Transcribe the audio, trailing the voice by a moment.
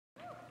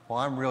Well,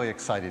 I'm really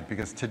excited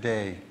because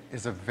today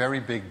is a very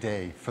big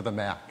day for the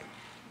Mac.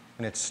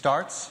 And it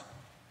starts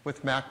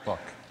with MacBook.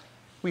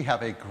 We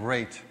have a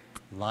great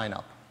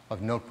lineup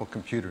of notebook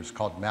computers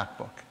called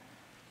MacBook.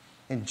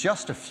 And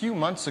just a few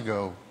months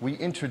ago, we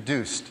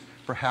introduced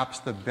perhaps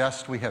the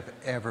best we have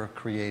ever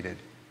created,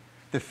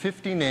 the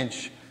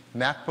 15-inch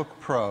MacBook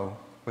Pro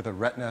with a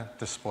Retina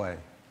display.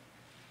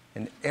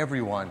 And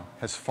everyone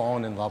has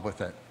fallen in love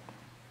with it.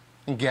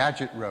 And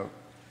Gadget wrote,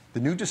 "The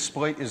new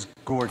display is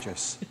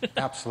gorgeous,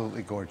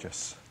 absolutely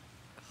gorgeous."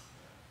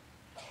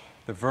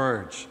 The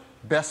Verge,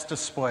 best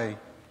display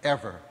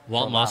ever.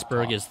 Walt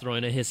Mossberg is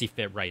throwing a hissy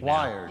fit right now.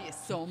 Wired, He is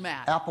so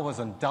mad. Apple has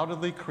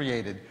undoubtedly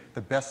created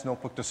the best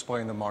notebook display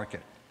in the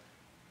market.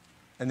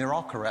 And they're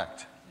all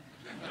correct.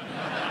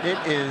 It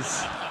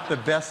is the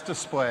best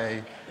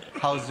display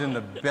housed in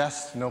the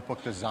best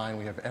notebook design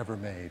we have ever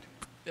made.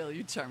 Bill,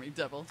 you charming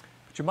devil.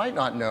 But you might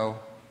not know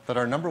that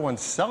our #1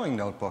 selling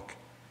notebook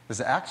is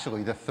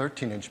actually the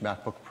 13-inch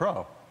MacBook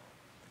Pro.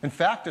 In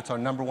fact, it's our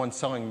 #1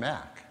 selling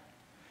Mac.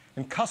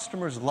 And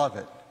customers love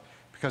it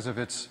because of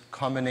its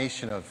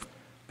combination of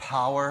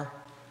power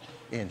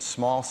in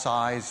small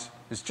size.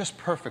 It's just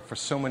perfect for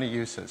so many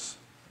uses.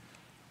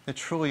 It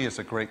truly is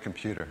a great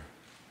computer.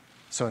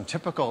 So in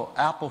typical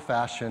Apple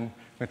fashion,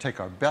 we're going to take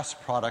our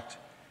best product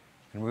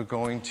and we're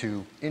going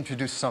to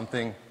introduce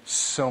something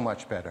so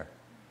much better,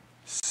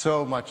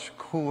 so much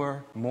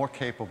cooler, more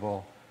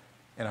capable.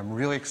 And I'm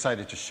really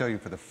excited to show you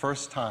for the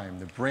first time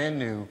the brand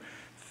new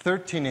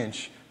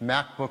 13-inch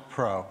MacBook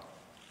Pro.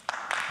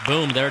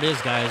 Boom, there it is,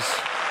 guys.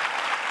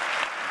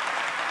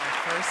 Our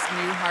first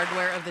new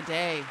hardware of the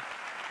day.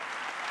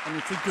 And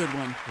it's a good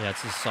one. Yeah,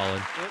 it's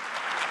solid.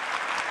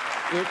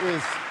 It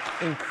is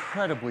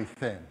incredibly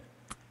thin,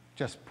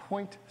 just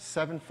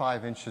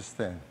 0.75 inches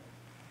thin.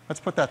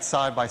 Let's put that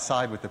side by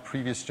side with the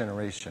previous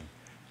generation.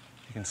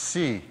 You can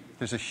see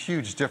there's a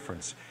huge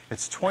difference.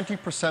 It's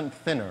 20%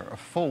 thinner, a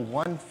full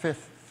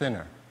 1/5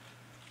 thinner.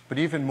 But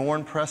even more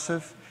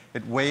impressive,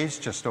 it weighs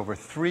just over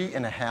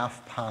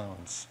 3.5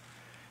 pounds.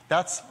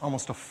 That's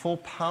almost a full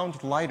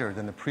pound lighter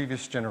than the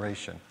previous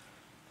generation.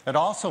 It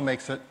also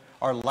makes it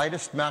our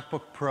lightest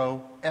MacBook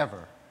Pro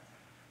ever.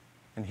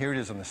 And here it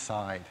is on the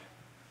side.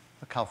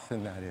 Look how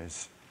thin that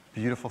is.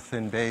 Beautiful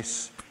thin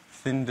base,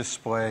 thin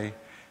display,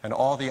 and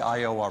all the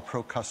I/O our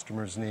Pro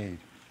customers need.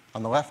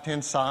 On the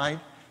left-hand side,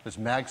 there's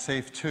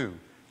MagSafe 2,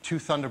 2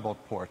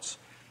 Thunderbolt ports,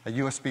 a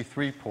USB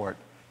 3 port,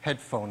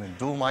 headphone, and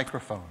dual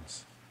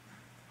microphones.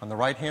 On the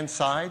right-hand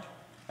side,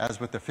 as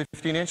with the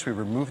 15-inch, we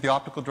removed the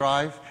optical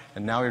drive,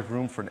 and now we have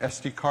room for an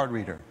SD card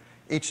reader,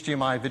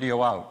 HDMI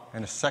video out,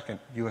 and a second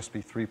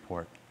USB 3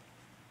 port.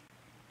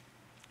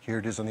 Here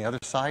it is on the other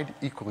side,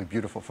 equally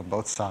beautiful from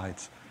both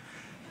sides.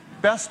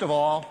 Best of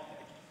all,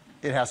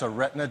 it has a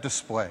Retina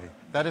display.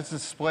 That is a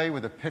display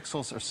where the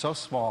pixels are so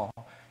small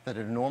that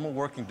at a normal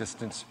working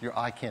distance, your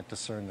eye can't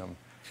discern them.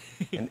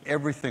 And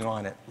everything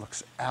on it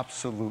looks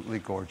absolutely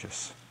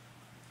gorgeous.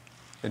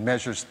 It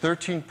measures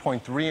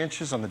 13.3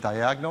 inches on the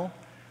diagonal.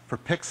 For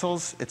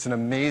pixels, it's an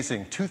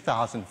amazing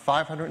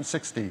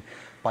 2,560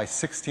 by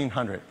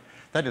 1,600.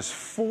 That is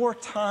 4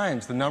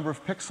 times the number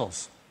of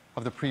pixels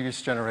of the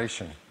previous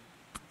generation.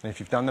 And if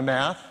you've done the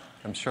math,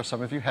 I'm sure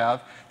some of you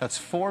have, that's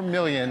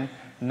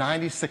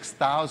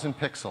 4,096,000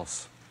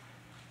 pixels.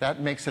 That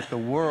makes it the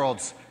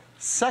world's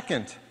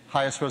second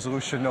highest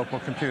resolution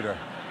notebook computer.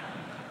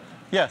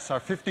 Yes, our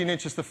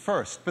 15-inch is the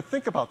first, but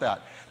think about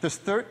that. This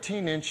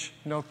 13-inch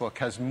notebook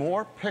has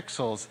more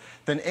pixels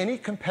than any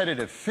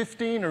competitive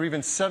 15 or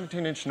even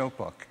 17-inch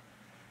notebook.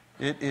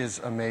 It is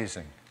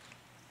amazing.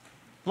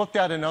 Looked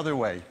at another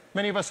way,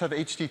 many of us have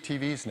HD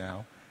TVs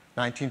now,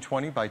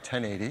 1920 by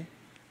 1080,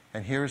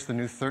 and here's the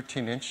new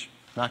 13-inch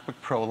MacBook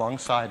Pro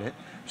alongside it,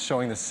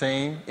 showing the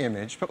same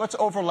image, but let's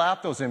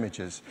overlap those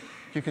images.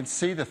 You can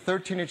see the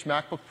 13-inch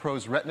MacBook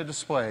Pro's Retina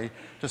display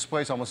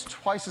displays almost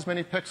twice as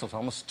many pixels,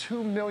 almost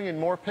 2 million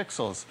more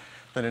pixels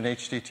than an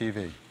HD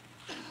TV.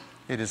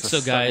 It is a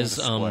So guys,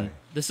 display.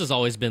 this has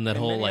always been that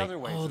In whole many like, other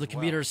ways oh, the as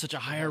computer well. is such a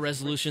higher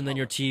resolution than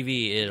your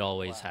TV. It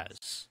always has.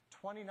 It's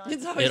It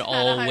always had a higher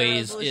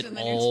always resolution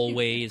than your TV.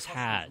 always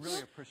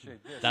has.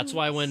 That's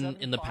why when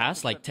in the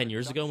past, like 10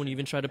 years ago, when you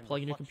even tried to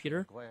plug in your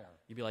computer,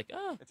 you'd be like,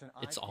 oh,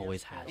 it's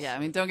always has. Yeah, I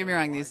mean, don't get me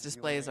wrong, these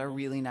displays are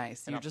really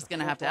nice. You're just going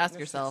to have to ask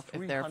yourself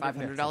if they're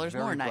 $500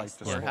 more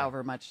nice, or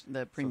however much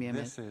the premium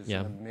is.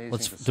 Yeah,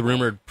 the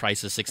rumored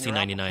price is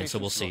 $16.99, so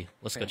we'll see.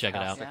 Let's go check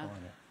it out. Yeah.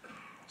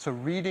 So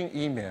reading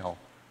email,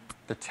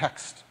 the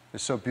text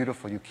is so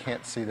beautiful you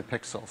can't see the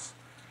pixels.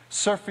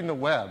 Surfing the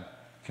web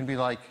can be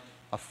like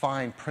a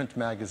fine print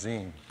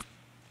magazine.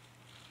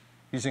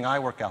 Using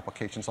iWork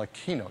applications like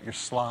Keynote, your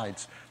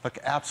slides look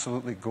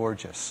absolutely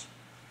gorgeous.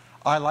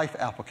 iLife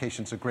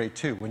applications are great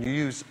too. When you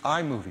use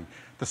iMovie,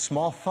 the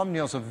small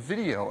thumbnails of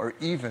video are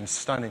even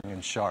stunning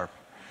and sharp.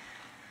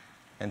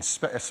 And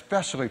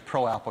especially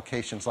pro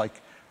applications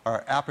like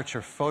our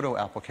Aperture photo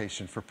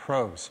application for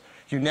pros.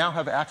 You now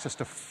have access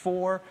to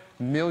 4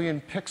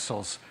 million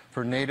pixels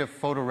for native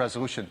photo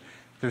resolution.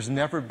 There's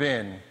never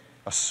been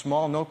a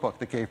small notebook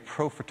that gave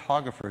pro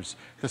photographers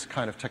this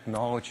kind of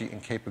technology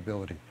and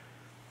capability.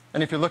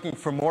 And if you're looking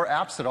for more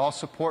apps that all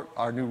support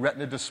our new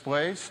Retina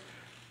displays,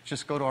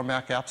 just go to our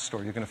Mac App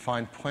Store. You're going to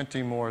find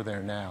plenty more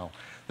there now.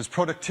 There's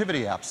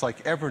productivity apps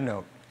like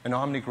Evernote and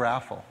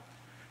OmniGraffle.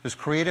 There's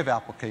creative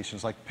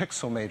applications like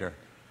Pixelmator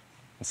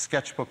and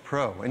Sketchbook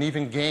Pro, and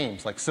even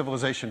games like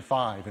Civilization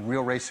 5 and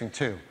Real Racing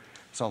 2.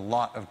 There's a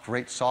lot of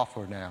great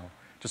software now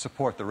to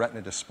support the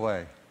Retina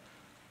display.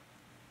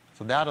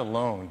 So that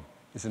alone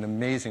is an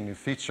amazing new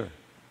feature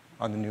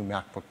on the new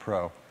MacBook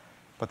Pro.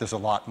 But there's a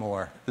lot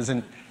more. There's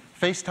a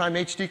FaceTime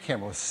HD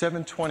camera with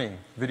 720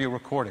 video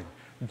recording,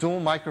 dual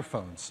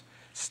microphones,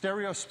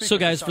 stereo speakers. So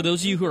guys, for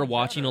those of you who are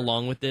watching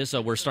along with this,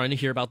 we're starting to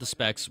hear about the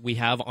specs. We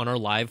have on our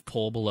live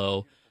poll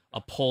below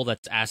a poll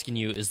that's asking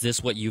you, is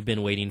this what you've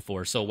been waiting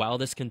for? So while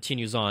this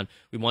continues on,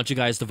 we want you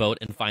guys to vote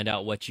and find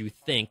out what you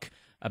think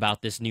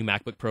about this new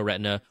MacBook Pro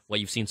Retina, what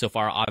you've seen so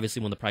far.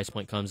 Obviously, when the price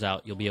point comes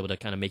out, you'll be able to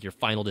kind of make your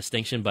final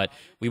distinction, but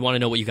we want to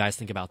know what you guys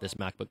think about this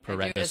MacBook Pro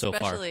Retina so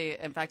far. Especially,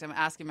 in fact, I'm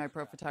asking my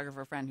pro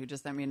photographer friend who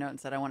just sent me a note and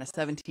said, I want a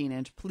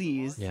 17-inch,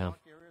 please. Yeah.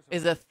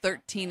 Is a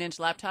 13-inch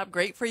laptop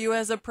great for you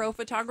as a pro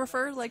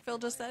photographer, like Phil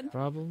just said?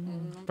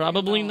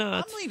 Probably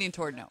not. I'm leaning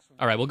toward no.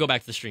 All right, we'll go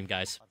back to the stream,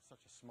 guys. Such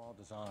a small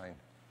design.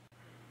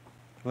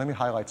 Let me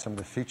highlight some of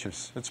the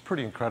features. It's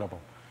pretty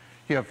incredible.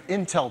 You have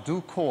Intel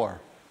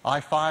dual-core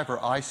i5 or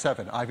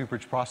i7 Ivy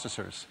Bridge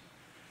processors,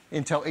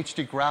 Intel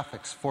HD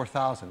graphics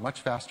 4000,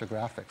 much faster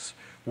graphics,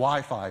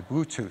 Wi-Fi,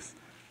 Bluetooth,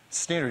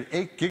 standard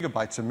 8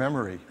 gigabytes of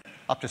memory,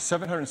 up to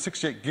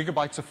 768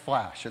 gigabytes of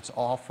flash. It's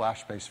all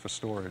flash-based for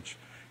storage.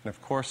 And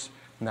of course,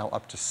 now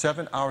up to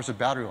 7 hours of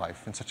battery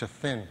life in such a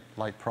thin,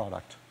 light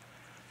product.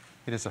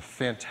 It is a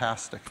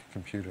fantastic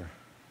computer.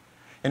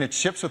 And it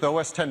ships with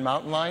OS X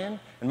Mountain Lion,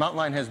 and Mountain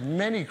Lion has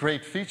many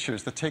great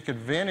features that take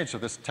advantage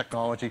of this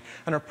technology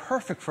and are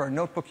perfect for our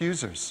notebook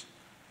users.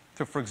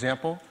 So, for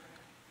example,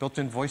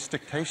 built-in voice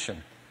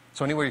dictation.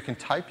 So anywhere you can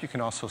type, you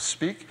can also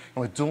speak,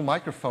 and with dual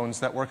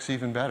microphones, that works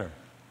even better.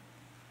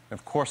 And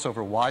of course,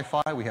 over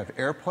Wi-Fi, we have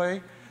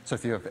AirPlay. So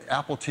if you have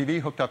Apple TV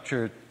hooked up to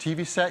your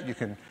TV set, you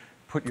can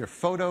put your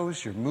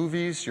photos, your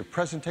movies, your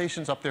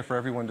presentations up there for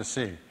everyone to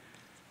see.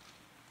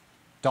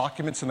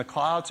 Documents in the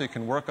cloud, so you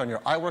can work on your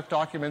iWork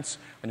documents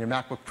on your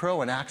MacBook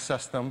Pro and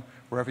access them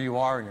wherever you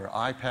are on your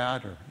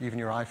iPad or even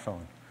your iPhone.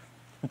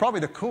 And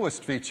probably the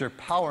coolest feature,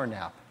 Power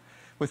Nap.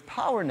 With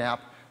Power Nap,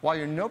 while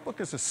your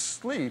notebook is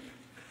asleep,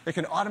 it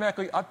can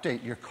automatically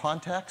update your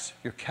contacts,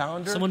 your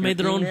calendar. Someone made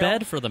their own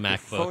bed for the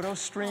MacBook. Photo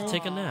stream,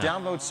 take a nap.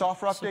 download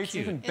software updates,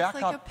 cute. even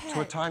back up to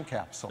a time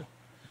capsule.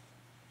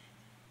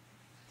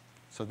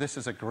 So this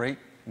is a great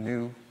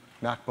new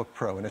MacBook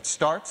Pro, and it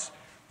starts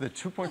the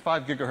 2.5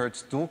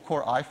 gigahertz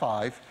dual-core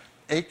i5,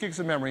 8 gigs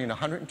of memory, and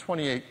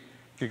 128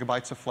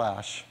 gigabytes of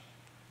flash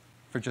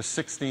for just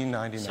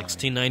 $16.99.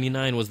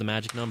 $16.99 was the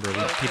magic number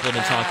that people have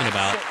been talking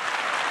about.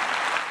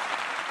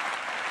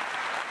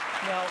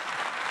 Now,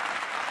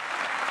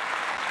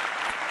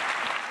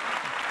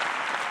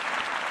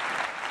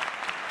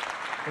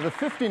 the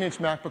 15-inch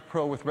MacBook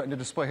Pro with Retina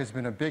display has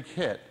been a big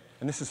hit,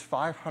 and this is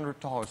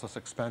 $500 less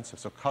expensive,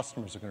 so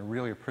customers are going to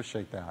really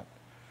appreciate that.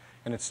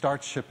 And it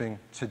starts shipping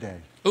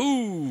today.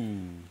 Ooh!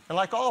 And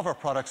like all of our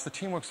products, the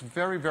team works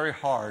very, very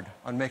hard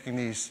on making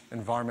these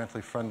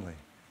environmentally friendly.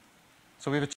 So we have a